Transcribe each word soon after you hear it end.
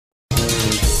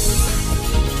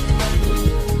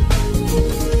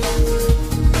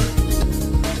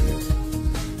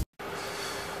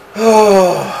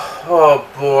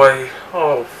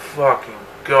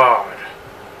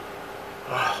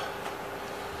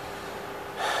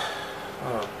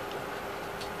Oh.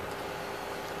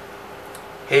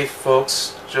 Hey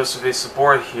folks, Joseph A.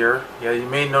 Sobora here. Yeah, you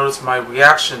may notice my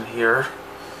reaction here,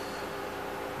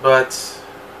 but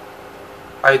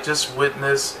I just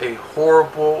witnessed a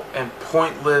horrible and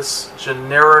pointless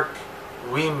generic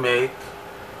remake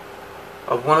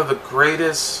of one of the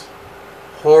greatest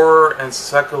horror and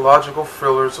psychological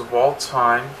thrillers of all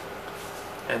time,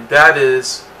 and that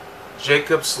is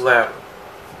Jacob's Ladder.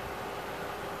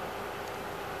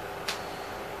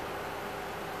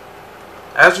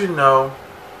 As you know,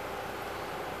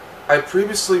 I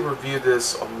previously reviewed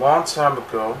this a long time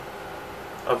ago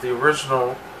of the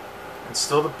original and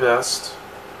still the best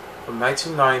from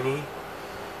 1990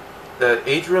 that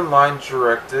Adrian Lyne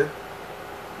directed,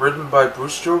 written by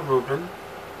Rubin,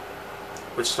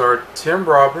 which starred Tim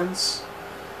Robbins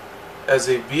as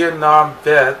a Vietnam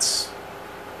vet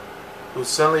who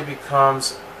suddenly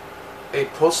becomes a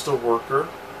postal worker,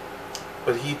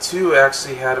 but he too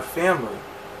actually had a family.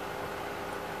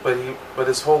 But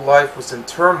his whole life was in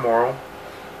turmoil.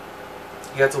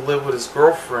 He had to live with his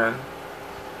girlfriend,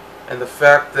 and the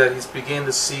fact that he's beginning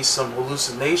to see some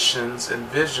hallucinations and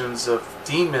visions of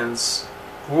demons,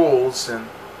 ghouls, and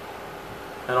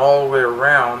all the way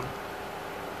around.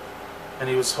 And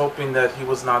he was hoping that he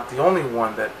was not the only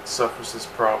one that suffers this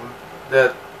problem,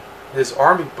 that his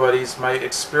army buddies might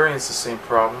experience the same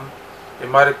problem. It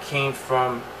might have came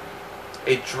from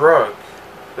a drug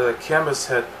that a chemist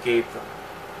had gave them.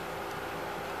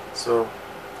 So,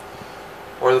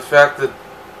 or the fact that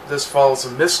this follows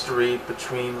a mystery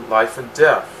between life and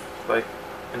death, like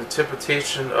an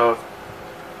interpretation of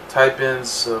Tai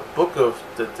Bin's Book of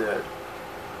the Dead.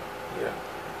 Yeah.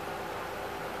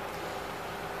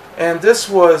 And this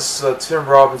was Tim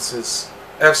Robbins'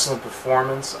 excellent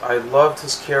performance. I loved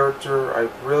his character. I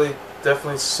really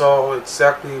definitely saw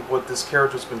exactly what this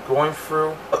character's been going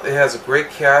through. It has a great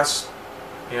cast,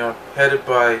 headed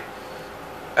by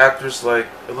actors like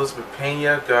Elizabeth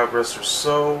Pena, God rest her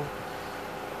soul,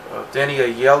 Danny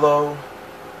Aiello.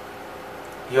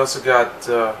 You also got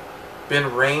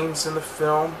Ben Rames in the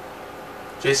film,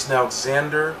 Jason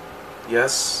Alexander,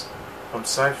 yes, from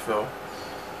Seinfeld,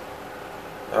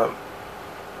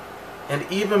 and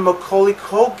even Macaulay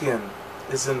Culkin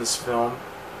is in this film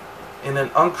in an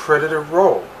uncredited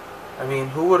role. I mean,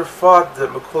 who would have thought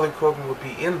that Macaulay Culkin would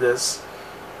be in this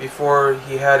before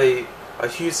he had a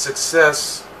huge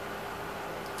success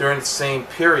during the same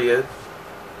period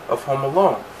of Home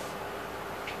Alone?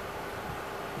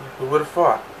 Who would have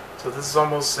thought? So this is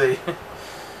almost the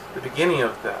beginning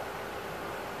of that.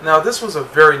 Now, this was a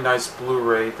very nice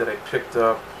Blu-ray that I picked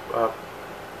up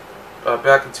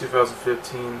back in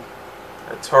 2015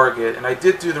 at Target, and I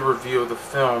did do the review of the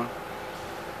film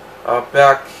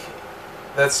back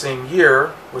that same year,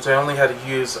 which I only had to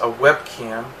use a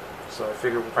webcam, so I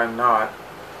figured why not.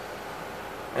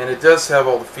 And it does have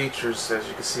all the features, as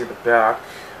you can see in the back.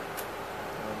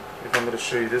 If I'm going to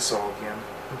show you this all again.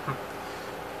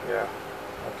 Yeah,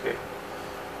 okay.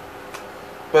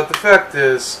 But the fact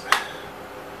is,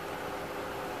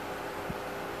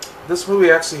 this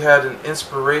movie actually had an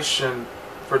inspiration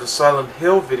for the Silent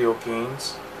Hill video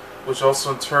games, which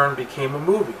also in turn became a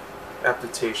movie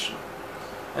adaptation.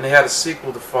 And they had a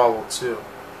sequel to follow too.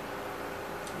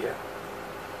 Yeah.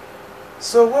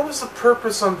 So what was the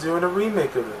purpose on doing a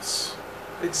remake of this?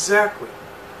 Exactly.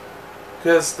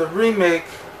 Because the remake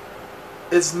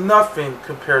is nothing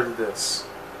compared to this.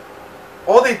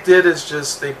 All they did is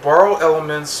just they borrow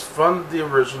elements from the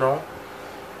original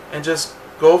and just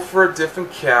go for a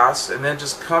different cast, and then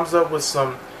just comes up with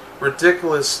some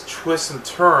ridiculous twists and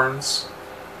turns.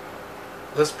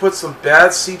 Let's put some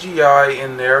bad CGI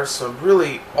in there, some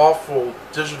really awful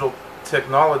digital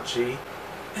technology,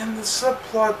 and the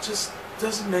subplot just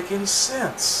doesn't make any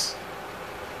sense.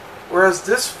 Whereas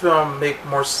this film makes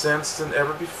more sense than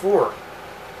ever before.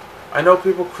 I know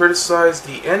people criticize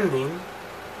the ending,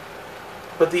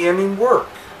 but the ending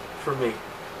worked for me.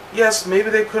 Yes,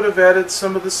 maybe they could have added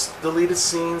some of the deleted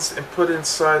scenes and put it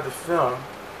inside the film,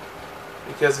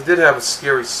 because it did have a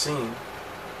scary scene.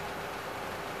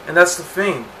 And that's the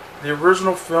thing. The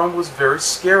original film was very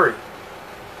scary,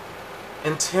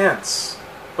 intense,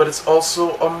 but it's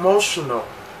also emotional,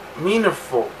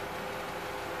 meaningful,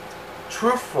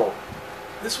 truthful.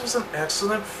 This was an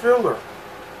excellent thriller.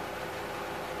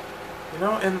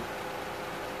 And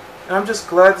I'm just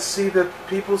glad to see that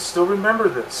people still remember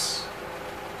this.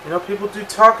 People do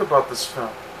talk about this film.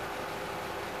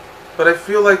 But I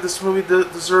feel like this movie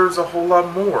deserves a whole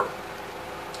lot more.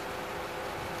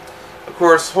 Of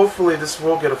course, hopefully this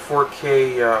will get a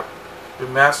 4K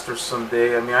remaster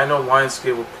someday. I mean, I know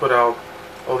Lionsgate will put out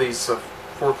all these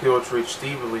 4K Ultra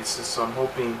HD releases, so I'm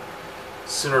hoping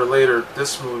sooner or later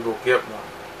this movie will get one.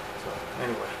 So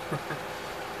anyway.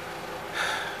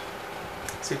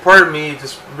 See, part of me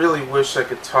just really wish I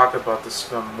could talk about this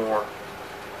film more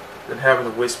than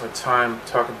having to waste my time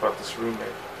talking about this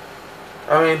remake.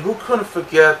 I mean, who couldn't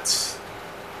forget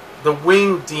the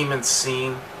winged demon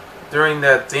scene during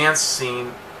that dance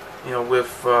scene, you know,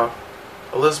 with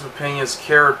Elizabeth Pena's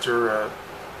character,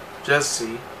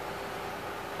 Jessie.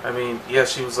 I mean, yeah,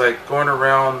 she was like going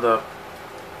around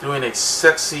doing a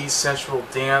sexy, sensual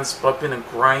dance, bumping and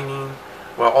grinding,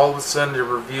 while all of a sudden it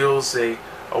reveals a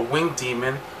winged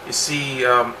demon. You see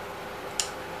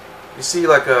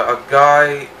like a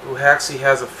guy who actually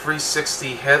has a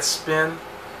 360 head spin.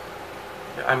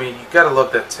 I mean, you gotta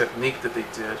love that technique that they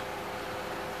did.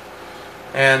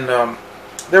 And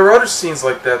there are other scenes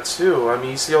like that too. I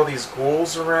mean, you see all these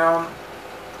ghouls around,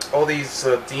 all these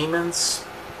demons.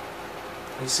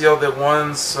 You see all the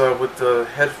ones with the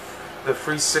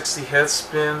 360 head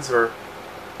spins, or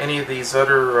any of these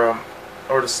other,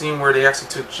 or the scene where they actually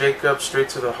took Jacob straight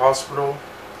to the hospital,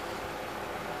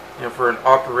 you know, for an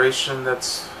operation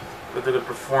that they're going to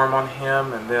perform on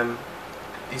him. And then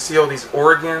you see all these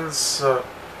organs,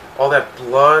 all that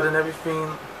blood and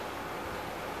everything.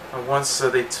 And once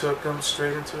they took him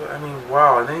straight into it, I mean,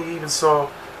 wow. And then you even saw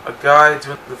a guy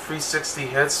doing the 360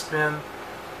 head spin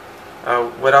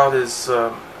without his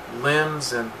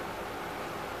limbs and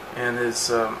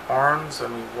his arms. I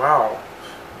mean, wow.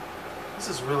 This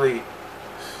is really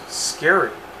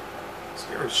scary.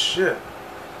 Scary shit.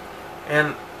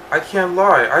 And I can't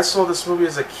lie, I saw this movie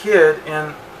as a kid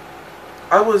and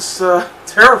I was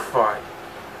terrified.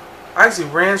 I actually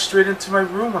ran straight into my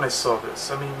room when I saw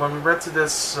this. I mean, when we rented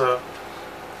this a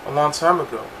long time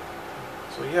ago.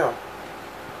 So yeah.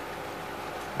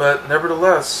 But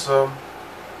nevertheless,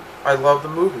 I love the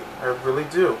movie. I really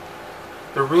do.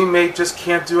 The remake just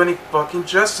can't do any fucking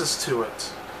justice to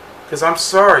it. Because I'm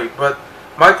sorry, but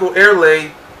Michael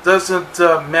Ealy doesn't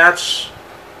match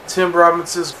Tim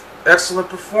Robinson's excellent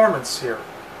performance here.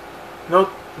 No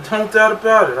doubt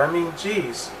about it. I mean,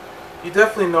 geez. You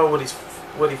definitely know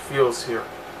what he feels here.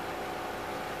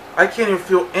 I can't even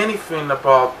feel anything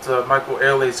about Michael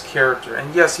Ealy's character.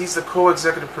 And yes, he's the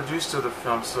co-executive producer of the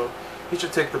film, so he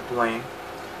should take the blame.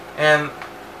 And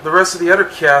the rest of the other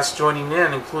cast joining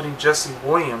in, including Jesse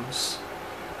Williams,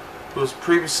 who was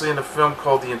previously in a film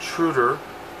called The Intruder.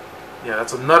 Yeah,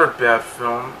 that's another bad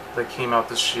film that came out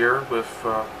this year with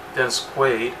Dennis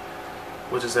Quaid,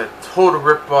 which is a total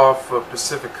rip-off of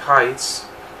Pacific Heights.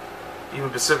 Even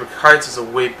Pacific Heights is a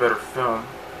way better film.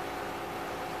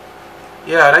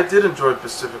 Yeah, and I did enjoy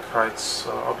Pacific Heights,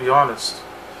 I'll be honest.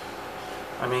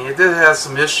 I mean, it did have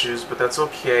some issues, but that's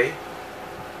okay.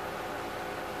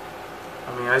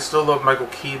 I mean, I still love Michael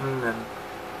Keaton, and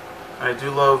I do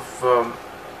love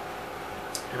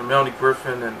Melanie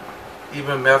Griffin, and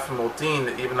even Matthew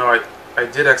Modine, even though I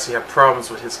did actually have problems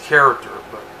with his character,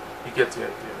 but you get the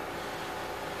idea.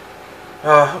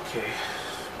 Okay.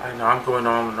 I know, I'm going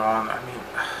on and on. I mean,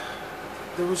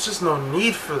 there was just no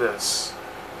need for this.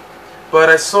 But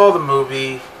I saw the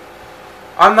movie.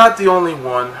 I'm not the only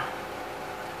one.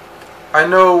 I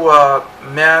know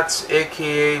Matt,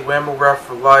 aka Whammo Rap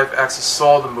for Life, actually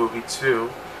saw the movie too,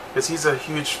 because he's a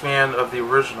huge fan of the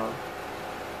original.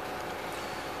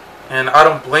 And I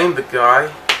don't blame the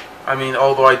guy. I mean,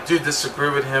 although I do disagree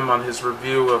with him on his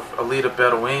review of Alita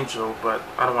Battle Angel, but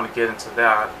I don't want to get into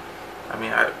that. I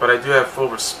mean, but I do have full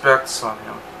respect on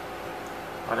him.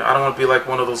 I don't want to be like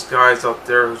one of those guys out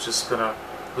there who's just going to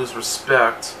lose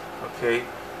respect, okay?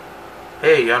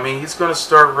 Hey, I mean, he's going to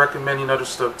start recommending other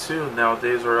stuff too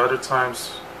nowadays, or other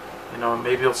times, you know,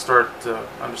 maybe he'll start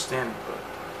understanding, but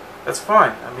that's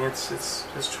fine. I mean, it's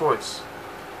his choice.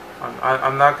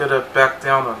 I'm not going to back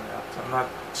down on that. I'm not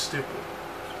stupid.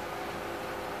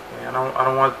 Okay? I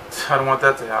don't want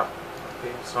that to happen.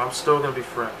 Okay, so I'm still going to be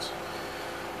friends.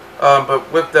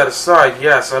 But with that aside,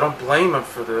 yes, I don't blame him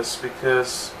for this,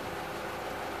 because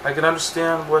I can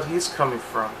understand what he's coming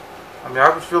from. I mean, I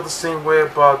would feel the same way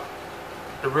about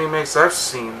the remakes I've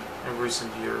seen in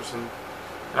recent years, and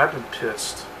I've been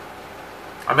pissed.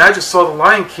 I mean, I just saw the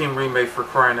Lion King remake, for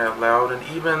crying out loud, and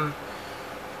even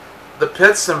the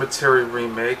Pet Sematary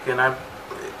remake, and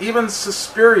even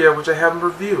Suspiria, which I haven't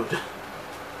reviewed.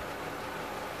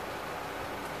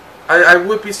 I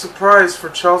would be surprised for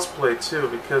Child's Play too,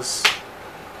 because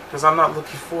I'm not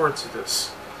looking forward to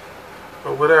this.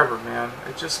 But whatever, man.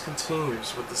 It just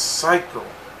continues with the cycle.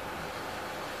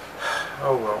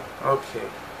 Oh well, okay.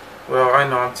 Well, I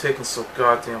know I'm taking so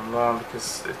goddamn long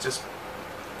because it's just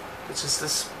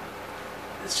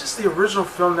the original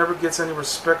film never gets any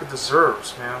respect it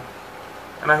deserves, man.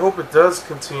 And I hope it does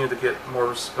continue to get more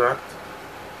respect.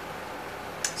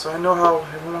 so I know how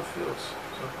everyone feels.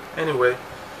 So, anyway,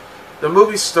 the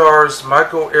movie stars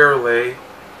Michael Ealy,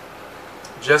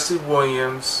 Jessie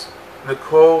Williams,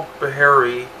 Nicole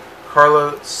Beharie,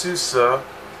 Karla Souza,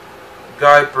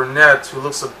 Guy Burnet, who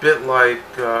looks a bit like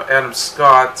Adam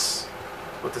Scott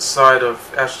with the side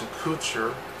of Ashton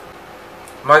Kutcher,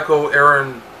 Michael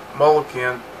Aaron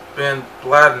Mulligan, Ben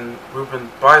Bladden, Rubin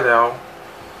Bidal,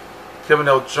 Kevin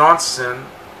L. Johnson,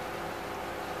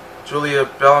 Julia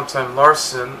Valentine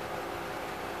Larson,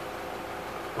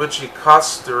 Ritchie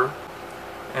Coster,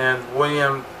 and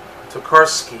William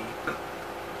Tokarsky.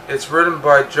 It's written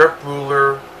by Jeff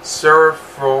Buhler, Sarah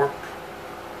Thorp,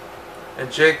 and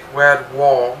Jake Wad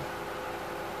Wall.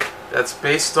 That's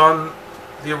based on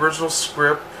the original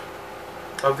script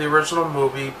of the original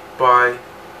movie by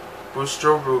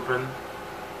Rubin,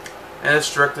 and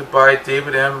it's directed by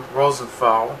David M.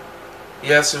 Rosenthal.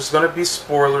 Yes, there's going to be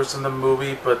spoilers in the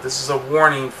movie, but this is a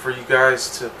warning for you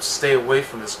guys to stay away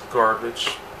from this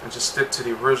garbage and just stick to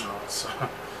the original. So,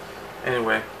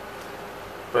 anyway,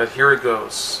 but here it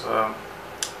goes.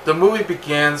 The movie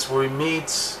begins where we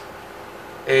meet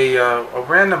a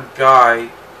random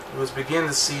guy who was beginning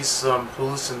to see some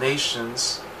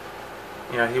hallucinations.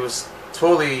 You know, he was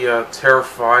totally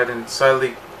terrified and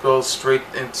decided goes straight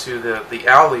into the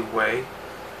alleyway.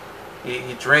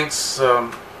 He drinks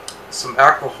some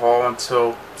alcohol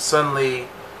until suddenly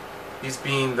he's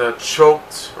being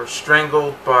choked or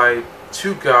strangled by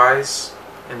two guys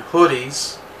in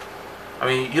hoodies. I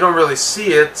mean, you don't really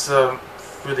see it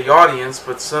through the audience,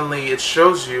 but suddenly it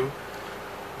shows you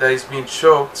that he's being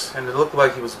choked, and it looked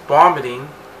like he was vomiting.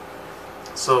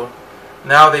 So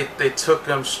now they took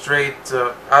him straight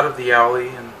out of the alley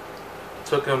and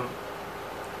took him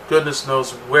goodness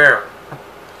knows where.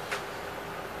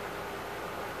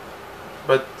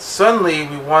 But suddenly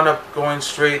we wound up going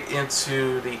straight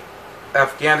into the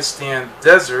Afghanistan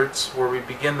deserts, where we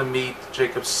begin to meet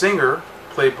Jacob Singer,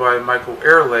 played by Michael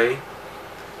Ealy,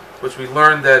 which we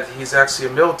learned that he's actually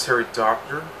a military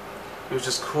doctor. He was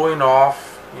just cooling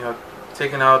off, you know,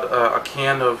 taking out a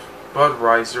can of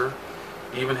Budweiser.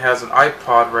 He even has an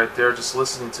iPod right there, just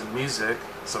listening to music,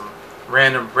 some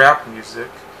random rap music,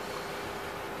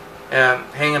 and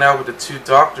hanging out with the two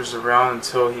doctors around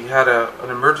until he had an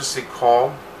emergency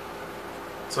call.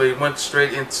 So he went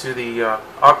straight into the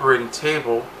operating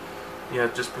table, you know,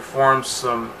 just performed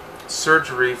some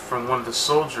surgery from one of the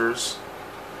soldiers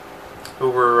who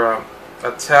were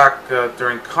attacked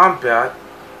during combat,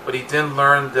 but he then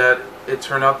learned that it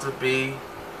turned out to be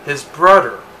his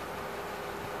brother.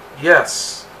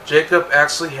 Yes, Jacob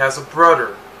actually has a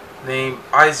brother named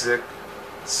Isaac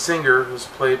Singer, who's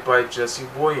played by Jessie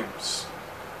Williams.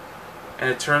 And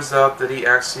it turns out that he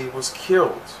actually was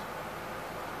killed.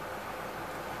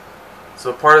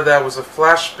 So part of that was a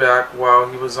flashback while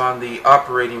he was on the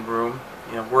operating room,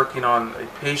 you know, working on a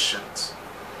patient.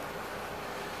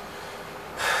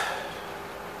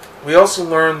 We also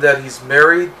learned that he's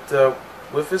married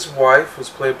with his wife, who's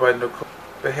played by Nicole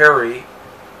Beharie,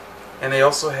 and they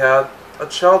also had a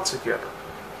child together.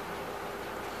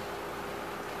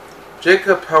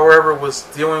 Jacob, however, was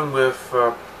dealing with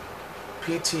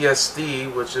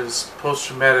PTSD, which is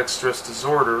post-traumatic stress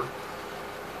disorder,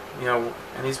 you know,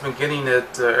 and he's been getting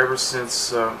it ever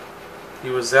since he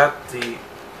was at he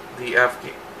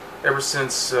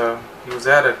was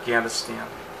at Afghanistan,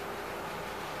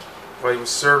 while he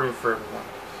was serving for everyone.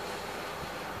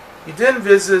 He then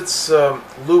visits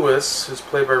Lewis, who's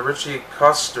played by Ritchie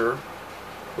Coster,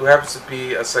 who happens to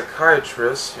be a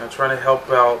psychiatrist, you know, trying to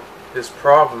help out his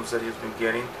problems that he's been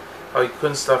getting, how he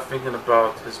couldn't stop thinking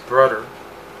about his brother.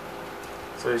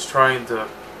 So he's trying to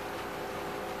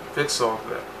fix all of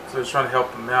that. So he's trying to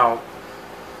help him out.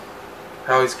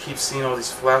 How he keeps seeing all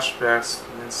these flashbacks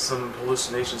and some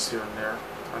hallucinations here and there.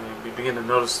 I mean, we begin to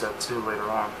notice that too later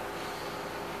on.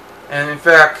 And in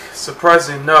fact,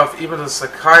 surprisingly enough, even the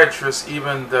psychiatrist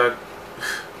even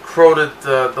quoted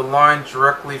the line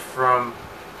directly from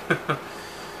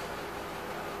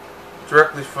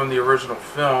the original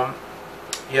film.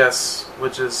 Yes,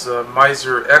 which is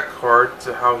Miser Eckhart,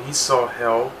 how he saw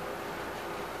hell.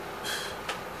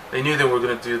 They knew they were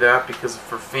going to do that because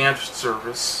for fan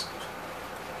service.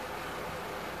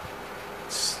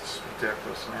 It's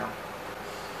ridiculous, man.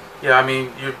 Yeah, I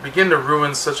mean, you begin to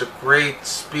ruin such a great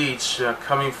speech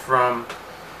coming from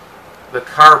the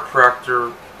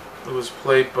chiropractor who was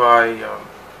played by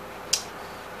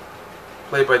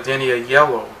Danny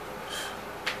Aiello.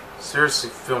 Seriously,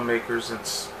 filmmakers and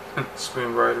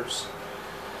screenwriters.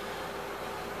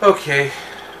 Okay,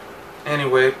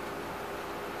 anyway,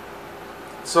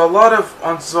 so a lot of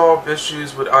unsolved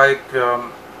issues with Ike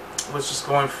was just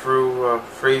going through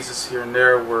phrases here and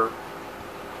there where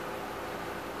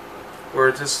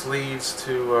it just leads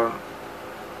to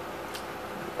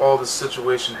all this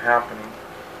situation happening.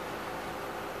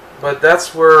 But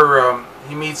that's where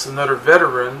he meets another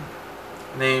veteran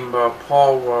named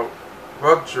Paul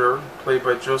Rudger, played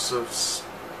by Joseph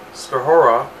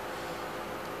Sikora.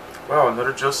 Wow,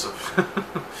 another Joseph.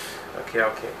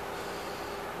 Okay.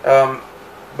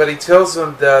 But he tells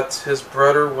him that his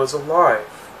brother was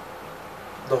alive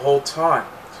the whole time,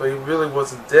 so he really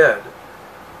wasn't dead.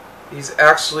 He's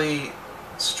actually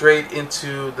straight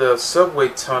into the subway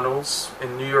tunnels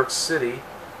in New York City.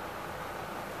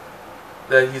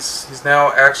 That he's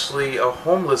now actually a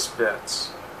homeless vet,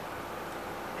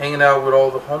 hanging out with all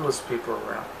the homeless people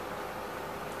around,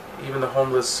 even the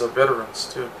homeless veterans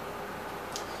too.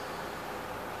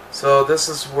 So this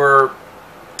is where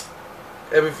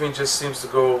everything just seems to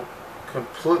go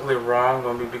completely wrong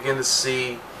when we begin to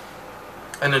see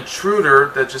an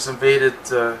intruder that just invaded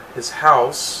his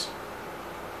house.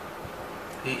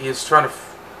 He is trying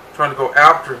to go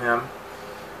after him,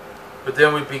 but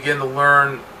then we begin to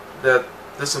learn that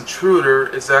this intruder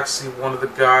is actually one of the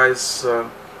guys,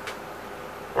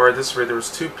 or at this rate there was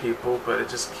two people, but it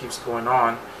just keeps going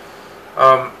on,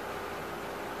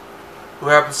 who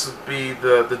happens to be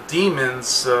the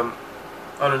demons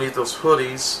underneath those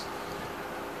hoodies,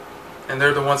 and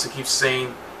they're the ones that keep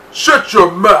saying, "Shut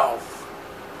your mouth!"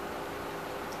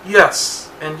 Yes,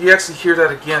 and you actually hear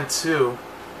that again too,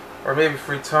 or maybe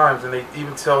 3 times, and they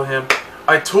even tell him,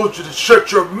 "I told you to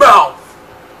shut your mouth!"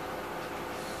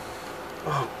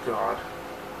 Oh God.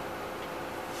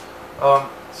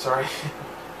 Sorry.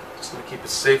 Just gonna keep it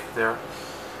safe there.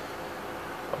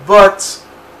 But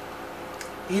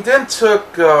he then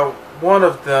took one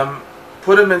of them,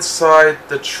 put him inside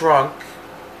the trunk,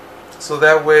 so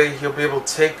that way he'll be able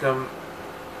to take him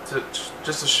to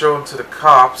just to show him to the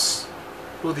cops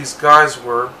who these guys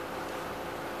were.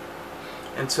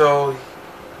 Until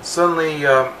suddenly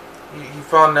he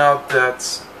found out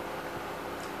that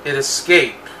it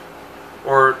escaped,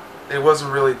 or it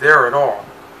wasn't really there at all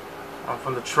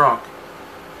from the trunk.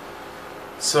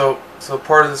 So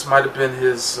part of this might have been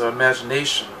his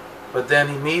imagination. But then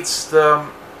he meets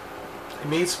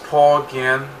Paul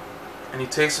again, and he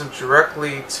takes him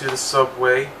directly to the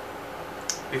subway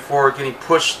before getting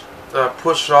pushed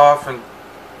off and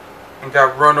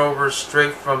got run over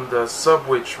straight from the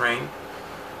subway train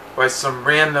by some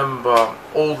random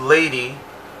old lady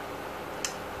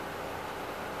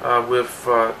with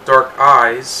dark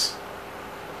eyes.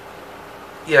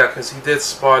 Yeah, because he did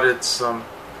spotted some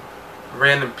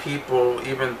random people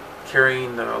even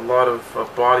carrying a lot of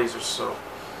bodies or so.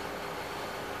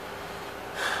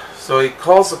 So he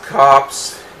calls the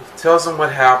cops, he tells them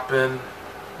what happened.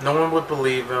 No one would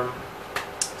believe him.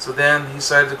 So then he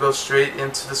decided to go straight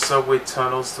into the subway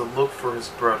tunnels to look for his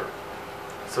brother.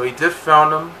 So he did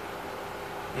found him.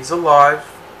 He's alive.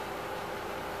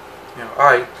 You know,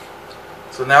 Ike.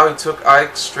 So now he took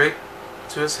Ike straight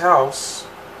to his house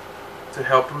to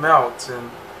help him out,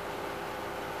 and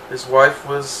his wife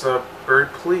was very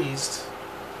pleased.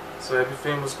 So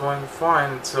everything was going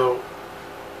fine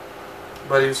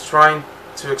but he was trying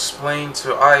to explain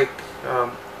to Ike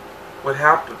what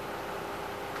happened,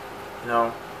 you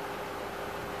know,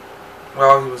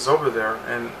 while he was over there.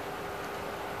 And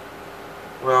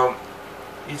well,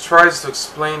 he tries to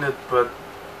explain it, but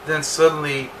then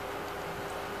suddenly,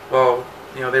 well,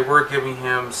 you know, they were giving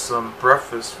him some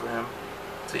breakfast for him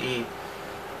to eat.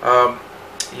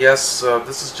 Yes,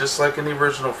 this is just like in the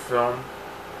original film,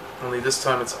 only this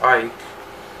time it's Ike,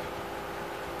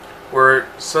 where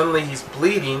suddenly he's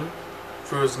bleeding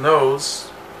through his nose.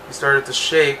 He started to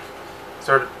shake.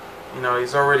 You know,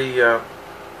 he's already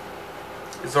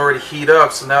heat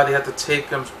up. So now they had to take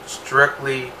him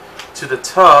directly to the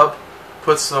tub,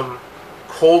 put some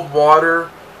cold water,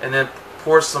 and then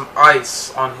pour some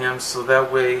ice on him, so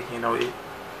that way, you know,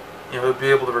 he'll be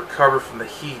able to recover from the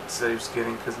heat that he was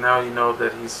getting. Because now you know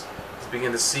that he's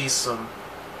beginning to see some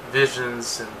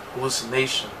visions and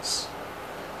hallucinations.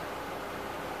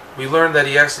 We learned that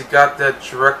he actually got that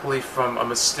directly from a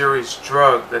mysterious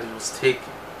drug that he was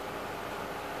taking,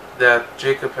 that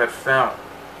Jacob had found.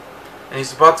 And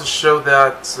he's about to show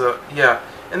that, yeah,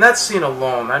 and that scene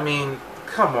alone, I mean,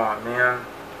 come on, man.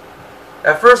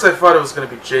 At first I thought it was going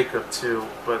to be Jacob too,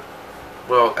 but,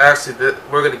 well, actually,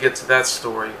 we're going to get to that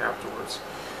story afterwards.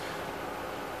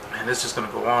 And it's just going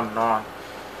to go on and on.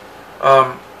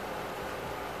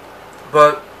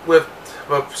 But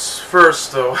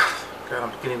first, though, God,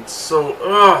 I'm getting so,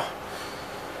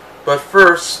 But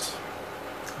first,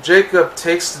 Jacob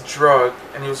takes the drug,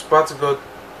 and he was about to go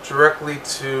directly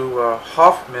to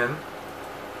Hoffman,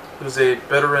 who's a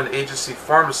veteran agency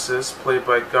pharmacist played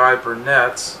by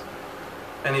Burnet,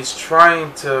 and he's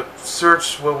trying to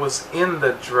search what was in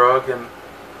the drug and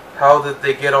how did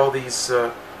they get all these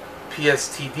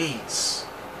PSTDs,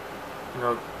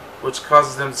 which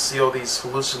causes them to see all these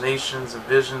hallucinations and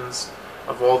visions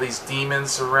of all these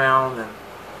demons around and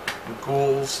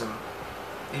ghouls and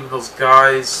even those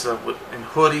guys in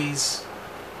hoodies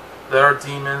that are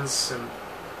demons and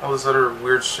all this other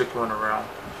weird shit going around.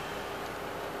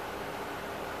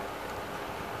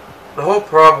 The whole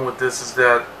problem with this is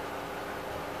that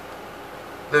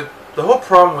the whole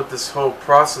problem with this whole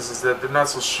process is that they're not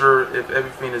so sure if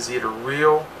everything is either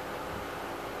real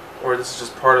or this is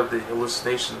just part of the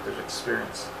hallucination that they've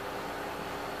experienced.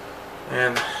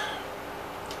 And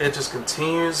it just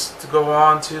continues to go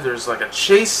on to, there's like a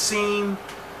chase scene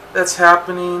that's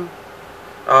happening.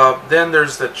 Then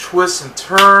there's the twist and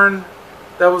turn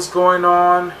that was going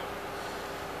on.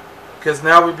 Because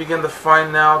now we begin to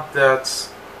find out that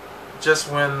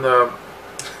just when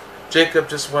Jacob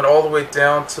just went all the way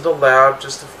down to the lab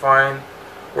just to find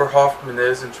where Hoffman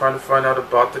is and trying to find out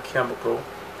about the chemical,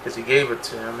 because he gave it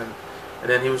to him, and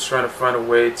then he was trying to find a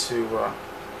way to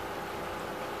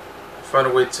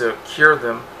cure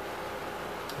them.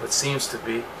 It seems to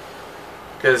be,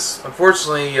 because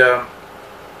unfortunately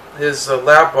his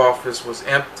lab office was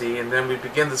empty, and then we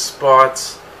begin to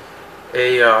spot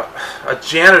a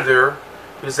janitor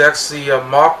who's actually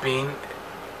mopping,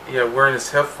 wearing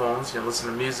his headphones,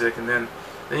 listening to music, and then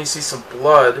you see some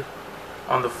blood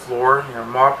on the floor,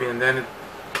 mopping, and then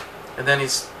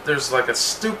there's like a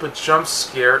stupid jump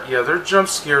scare. Yeah, there are jump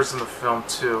scares in the film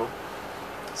too.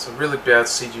 Some really bad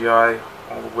CGI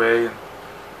all the way,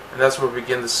 and that's where we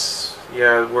begin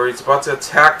to, where he's about to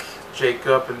attack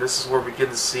Jacob, and this is where we begin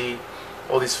to see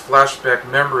all these flashback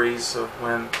memories of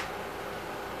when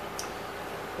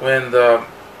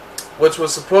which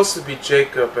was supposed to be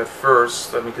Jacob at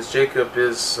first. I mean, because Jacob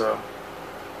is,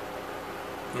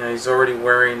 he's already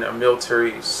wearing a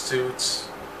military suit,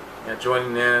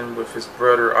 joining in with his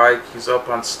brother Ike. He's up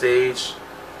on stage.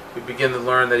 We begin to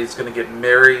learn that he's going to get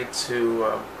married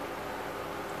to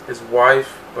his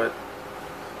wife, but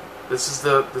this is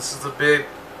the big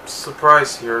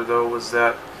surprise here, though, was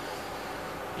that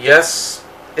yes,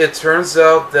 it turns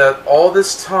out that all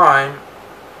this time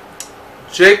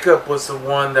Jacob was the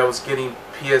one that was getting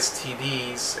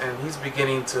PSTDs, and he's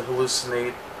beginning to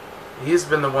hallucinate. He's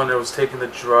been the one that was taking the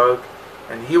drug,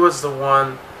 and he was the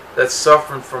one that's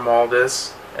suffering from all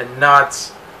this, and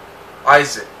not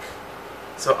Isaac.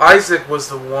 So Isaac was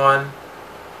the one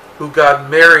who got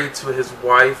married to his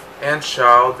wife and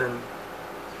child,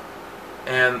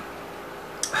 and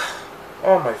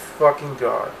oh my fucking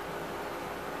god.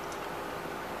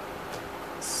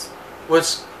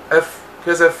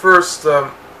 Because at first,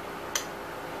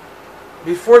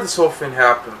 before this whole thing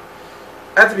happened,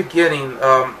 at the beginning,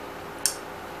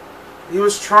 he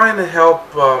was trying to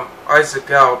help Isaac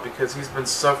out because he's been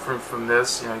suffering from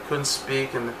this. He couldn't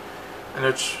speak, and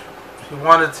he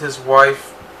wanted his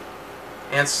wife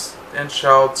and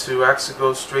child to actually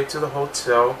go straight to the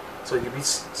hotel so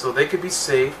they could be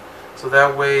safe. So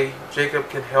that way, Jacob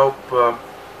can help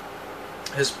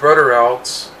his brother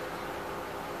out.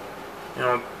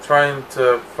 Trying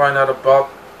to try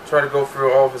to go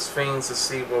through all of his things to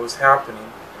see what was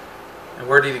happening and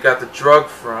where did he got the drug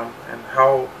from and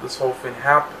how this whole thing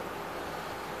happened.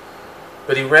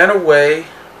 But he ran away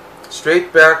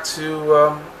straight back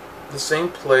to the same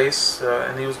place,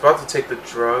 and he was about to take the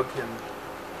drug and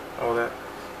all that.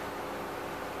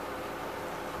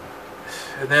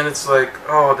 And then it's like,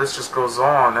 oh, this just goes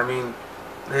on. I mean,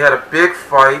 they had a big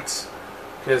fight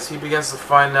because he begins to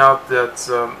find out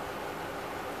that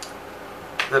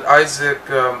Isaac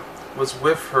was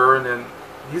with her, and then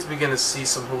he's beginning to see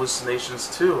some hallucinations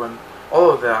too, and all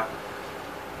of that.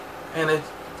 And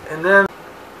then,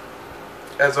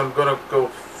 as I'm going to go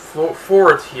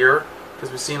forward here,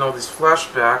 because we've seen all these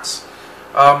flashbacks,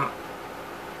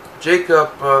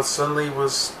 Jacob suddenly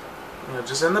was,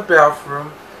 just in the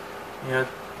bathroom,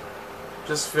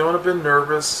 just feeling a bit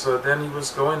nervous. Then he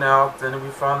was going out. Then we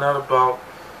found out about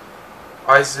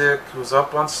Isaac, who was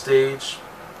up on stage,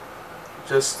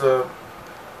 just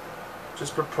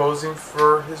proposing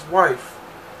for his wife,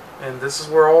 and this is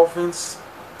where all things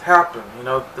happen.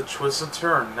 The twist and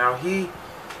turn. Now he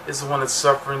is the one that's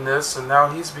suffering this, and now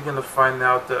he's beginning to find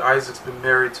out that Isaac's been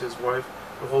married to his wife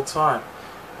the whole time,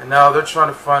 and now they're trying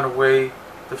to find a way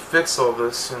to fix all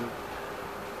this. And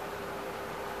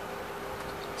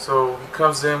so he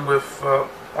comes in with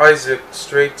Isaac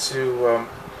straight to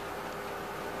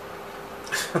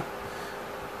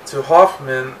to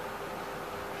Hoffman.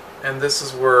 And this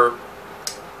is where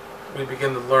we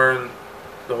begin to learn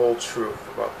the whole truth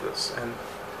about this. And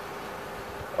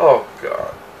oh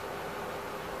God.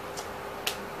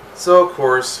 So of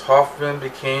course Hoffman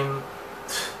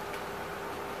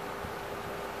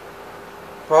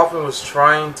was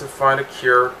trying to find a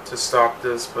cure to stop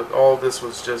this, but all this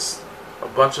was just a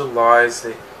bunch of lies.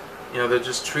 They're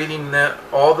just treating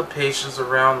all the patients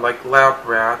around like lab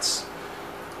rats.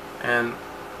 And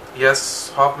yes,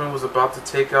 Hoffman was about to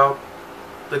take out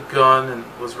the gun and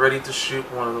was ready to shoot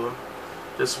one of them,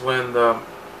 just when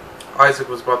Isaac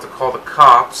was about to call the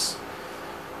cops.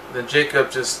 Then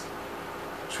Jacob just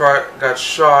got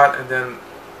shot, and then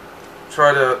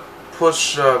tried to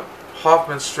push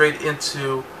Hoffman straight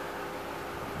into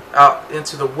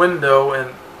the window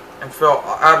and fell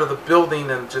out of the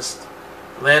building and just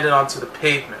landed onto the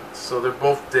pavement. So they're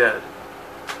both dead.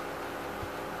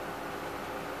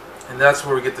 And that's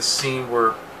where we get the scene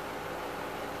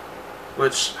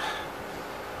which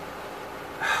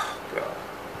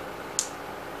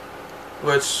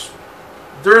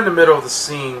during the middle of the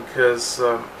scene, because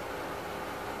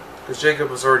Jacob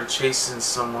was already chasing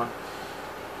someone,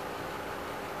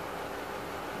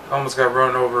 almost got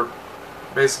run over,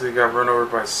 basically got run over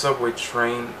by a subway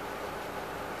train,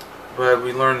 but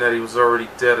we learned that he was already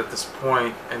dead at this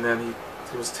point. And then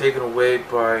he was taken away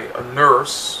by a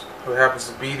nurse who happens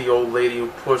to be the old lady who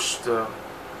pushed the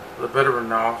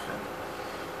veteran off. And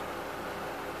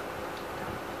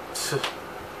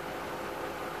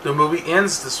the movie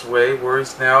ends this way, where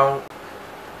he's now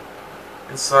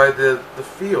inside the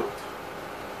field.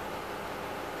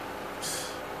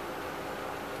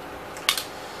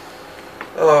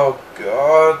 Oh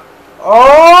God.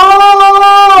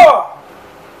 Oh!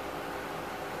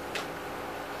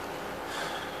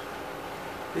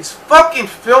 These fucking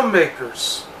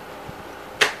filmmakers.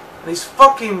 These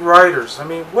fucking writers. I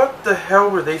mean, what the hell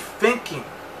were they thinking?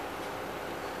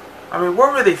 I mean,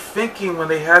 what were they thinking when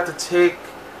they had to take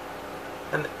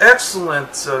an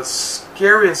excellent,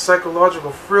 scary and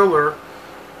psychological thriller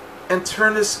and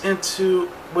turn this into,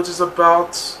 which is a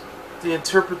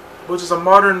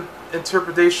modern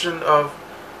interpretation of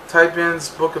Tybin's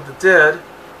Book of the Dead,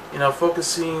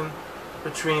 focusing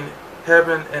between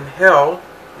heaven and hell,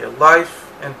 life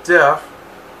and death,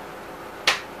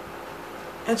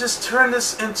 and just turn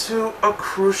this into a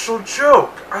crucial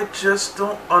joke. I just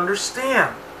don't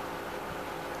understand.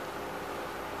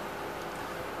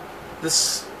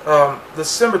 This the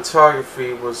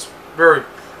cinematography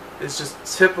is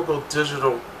just typical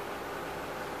digital.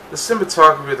 The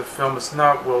cinematography of the film is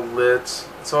not well lit.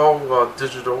 It's all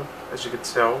digital, as you can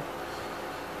tell.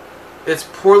 It's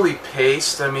poorly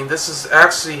paced. I mean, this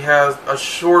actually has a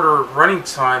shorter running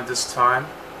time this time,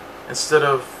 instead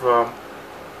of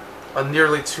a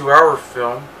nearly 2-hour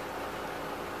film.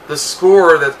 The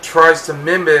score that tries to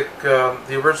mimic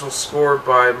the original score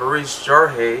by Maurice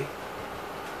Jarre,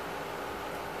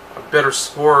 a better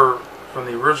score from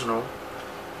the original,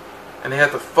 and they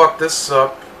had to fuck this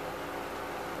up.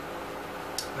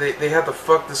 They had to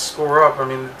fuck this score up. I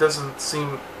mean, it doesn't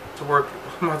seem to work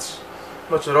much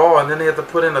at all. And then they had to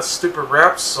put in a stupid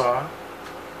rap song.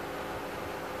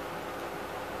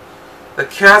 The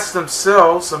cast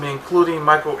themselves, I mean, including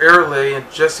Michael Ealy and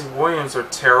Jessie Williams, are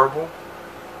terrible.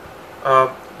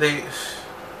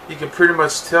 You can pretty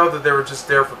much tell that they were just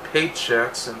there for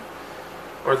paychecks,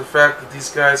 or the fact that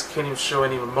these guys can't even show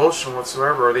any emotion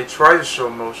whatsoever, or they try to show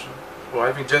emotion. Well,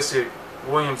 I think Jessie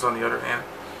Williams, on the other hand,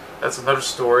 that's another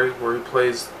story, where he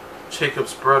plays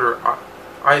Jacob's brother,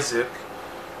 Isaac,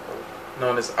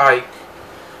 known as Ike.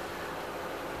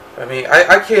 I mean,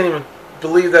 I can't even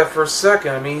believe that for a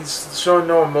second. I mean, he's showing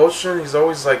no emotion. He's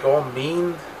always like all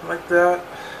mean like that.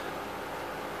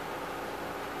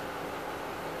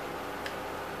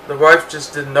 The wife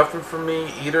just did nothing for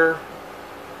me either,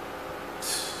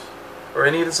 or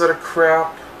any of this other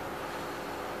crap.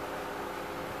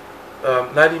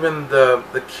 Not even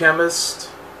the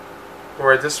chemist,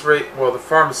 or at this rate, well, the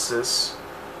pharmacist.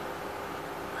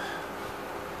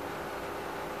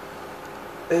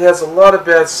 It has a lot of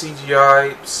bad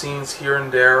CGI scenes here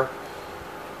and there.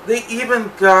 They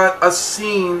even got a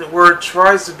scene where it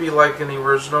tries to be like in the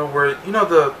original, where,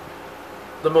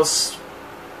 the most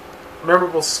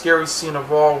memorable scary scene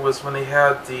of all was when they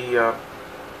had the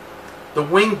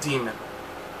wing demon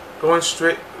going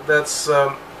straight, that's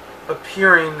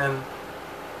appearing, and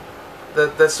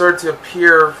that started to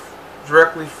appear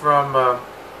directly from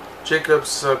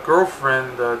Jacob's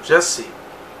girlfriend, Jessie.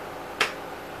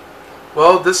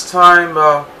 Well, this time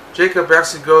Jacob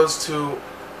actually goes to,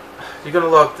 you're going to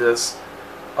love this,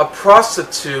 a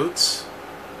prostitute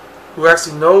who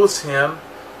actually knows him,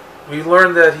 We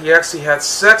learned that he actually had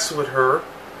sex with her.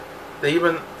 He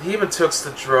even took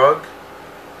the drug.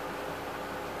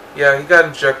 Yeah, he got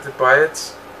injected by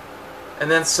it. And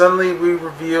then suddenly we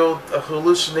revealed a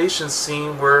hallucination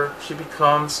scene where she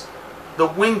becomes the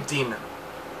winged demon.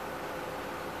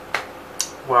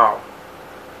 Wow.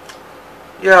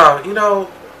 Yeah, you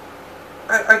know,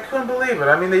 I couldn't believe it.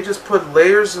 I mean, they just put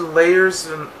layers and layers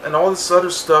and all this other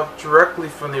stuff directly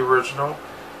from the original,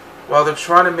 while they're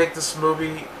trying to make this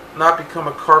movie not become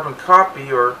a carbon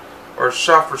copy or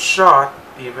shot for shot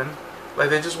even. Like,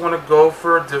 they just want to go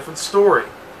for a different story.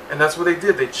 And that's what they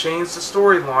did. They changed the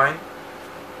storyline,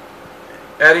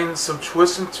 adding some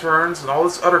twists and turns and all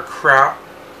this other crap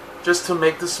just to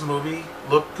make this movie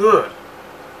look good.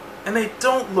 And they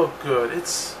don't look good.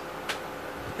 It's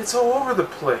all over the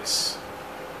place.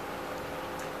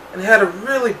 And it had a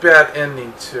really bad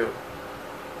ending too.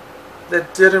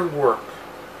 That didn't work.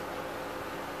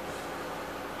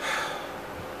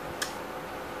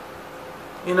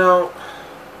 You know,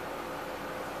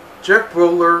 Jack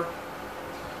Buhler,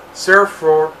 Sarah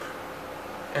Thorp,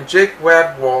 and Jake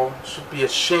Wadwall should be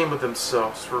ashamed of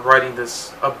themselves for writing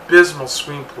this abysmal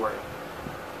screenplay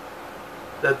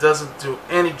that doesn't do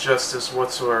any justice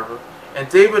whatsoever. And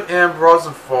David M.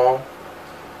 Rosenthal,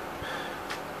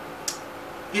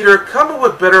 either come up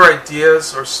with better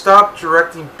ideas or stop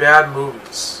directing bad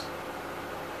movies,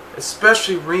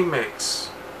 especially remakes.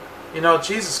 You know,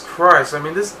 Jesus Christ, I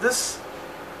mean, this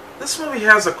movie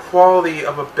has a quality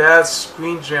of a bad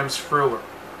Screen Gems thriller.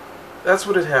 That's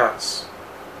what it has.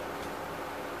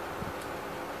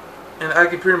 And I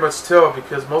can pretty much tell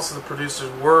because most of the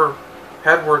producers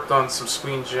had worked on some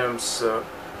Screen Gems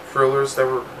thrillers that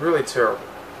were really terrible.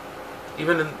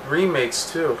 Even in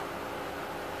remakes too.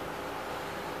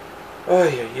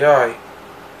 Ay.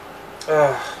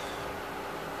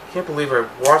 Can't believe I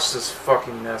watched this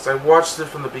fucking mess. I watched it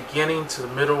from the beginning to the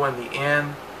middle and the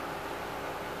end.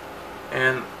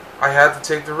 And I had to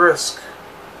take the risk.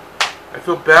 I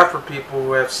feel bad for people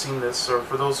who have seen this, or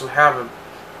for those who haven't.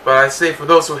 But I say for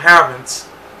those who haven't,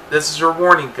 this is your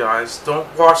warning, guys. Don't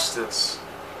watch this.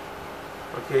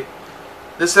 Okay?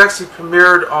 This actually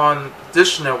premiered on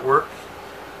Dish Network.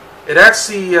 It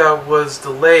actually was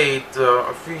delayed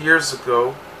a few years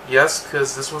ago. Yes,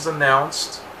 because this was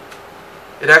announced.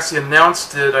 It actually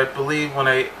announced it, I believe,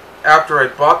 after I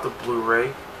bought the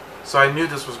Blu-ray. So I knew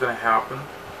this was going to happen.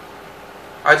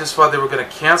 I just thought they were going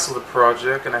to cancel the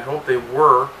project, and I hope they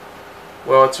were.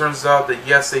 Well, it turns out that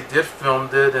yes, they did film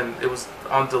it, and it was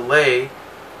on delay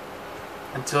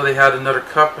until they had another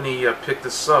company pick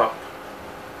this up.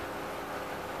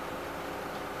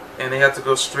 And they had to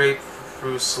go straight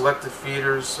through selected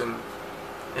theaters and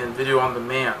video on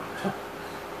demand.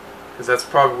 Because that's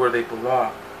probably where they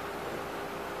belong.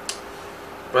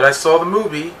 But I saw the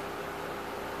movie,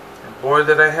 and boy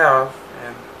did I have.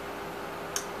 And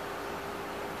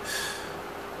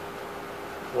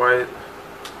why?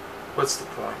 What's the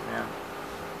point, man?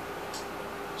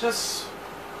 Just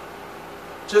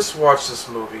watch this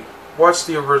movie. Watch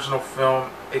the original film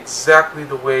exactly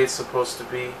the way it's supposed to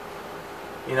be.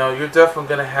 You know, you're definitely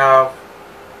going to have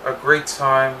a great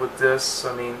time with this.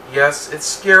 I mean, yes, it's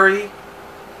scary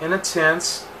and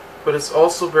intense, but it's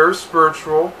also very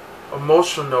spiritual,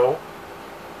 emotional,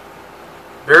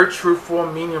 very truthful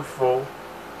and meaningful.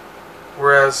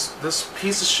 Whereas this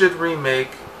piece of shit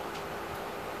remake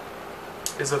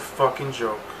is a fucking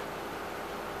joke.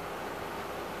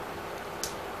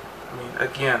 I mean,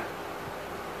 again,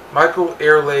 Michael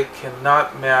Ealy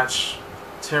cannot match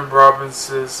Tim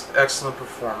Robbins' excellent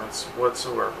performance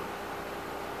whatsoever.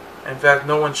 In fact,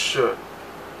 no one should.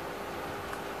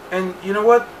 And you know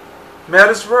what? Matt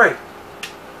is right.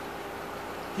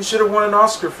 He should have won an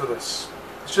Oscar for this.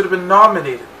 He should have been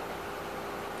nominated.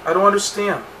 I don't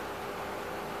understand.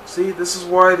 See, this is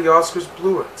why the Oscars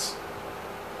blew it.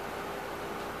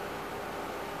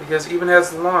 Because it even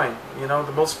has the line, you know,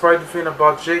 the most frightening thing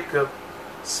about Jacob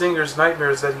Singer's nightmare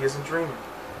is that he isn't dreaming.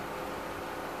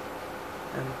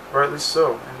 And rightly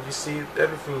so. And you see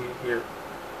everything here.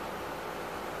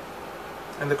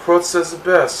 And the quote says it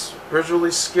best,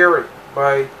 visually scary,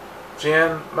 by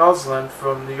Jan Mausland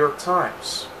from New York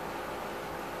Times.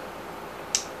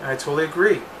 And I totally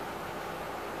agree.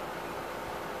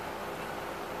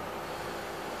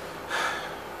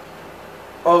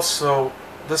 Also,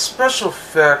 the special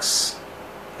effects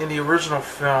in the original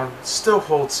film still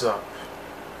holds up.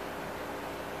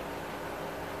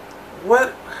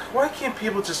 Why can't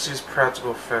people just use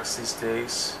practical effects these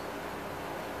days?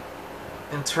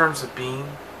 In terms of being?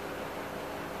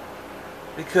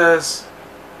 Because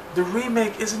the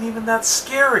remake isn't even that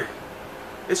scary.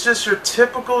 It's just your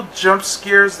typical jump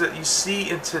scares that you see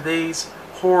in today's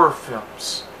horror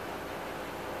films.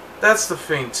 That's the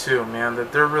thing too, man,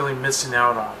 that they're really missing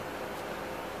out on.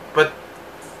 But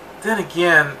then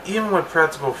again, even with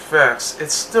practical effects,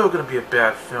 it's still going to be a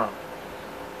bad film.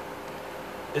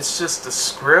 It's just the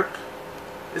script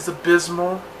is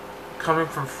abysmal, coming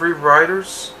from free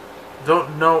writers who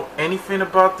don't know anything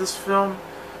about this film.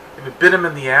 If it bit them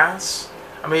in the ass,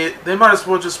 I mean, they might as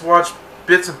well just watch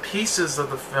bits and pieces of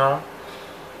the film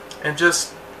and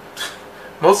just,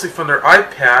 mostly from their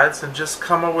iPads, and just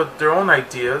come up with their own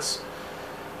ideas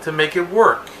to make it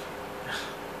work.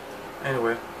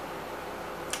 Anyway,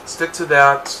 stick to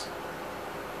that.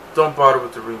 Don't bother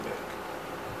with the remake.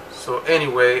 So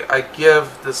anyway, I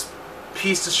give this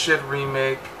piece of shit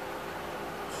remake,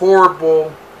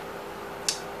 horrible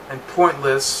and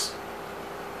pointless,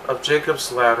 of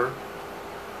Jacob's Ladder.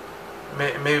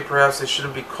 Maybe perhaps they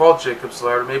shouldn't be called Jacob's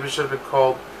Ladder. Maybe it should have been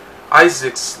called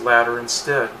Isaac's Ladder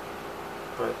instead.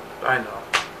 But I know.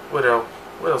 What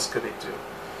else could they do?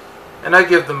 And I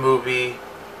give the movie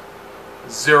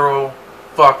 0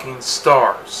 fucking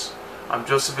stars. I'm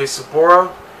Joseph A.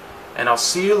 Sobora, and I'll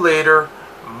see you later,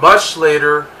 much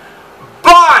later.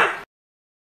 Bye!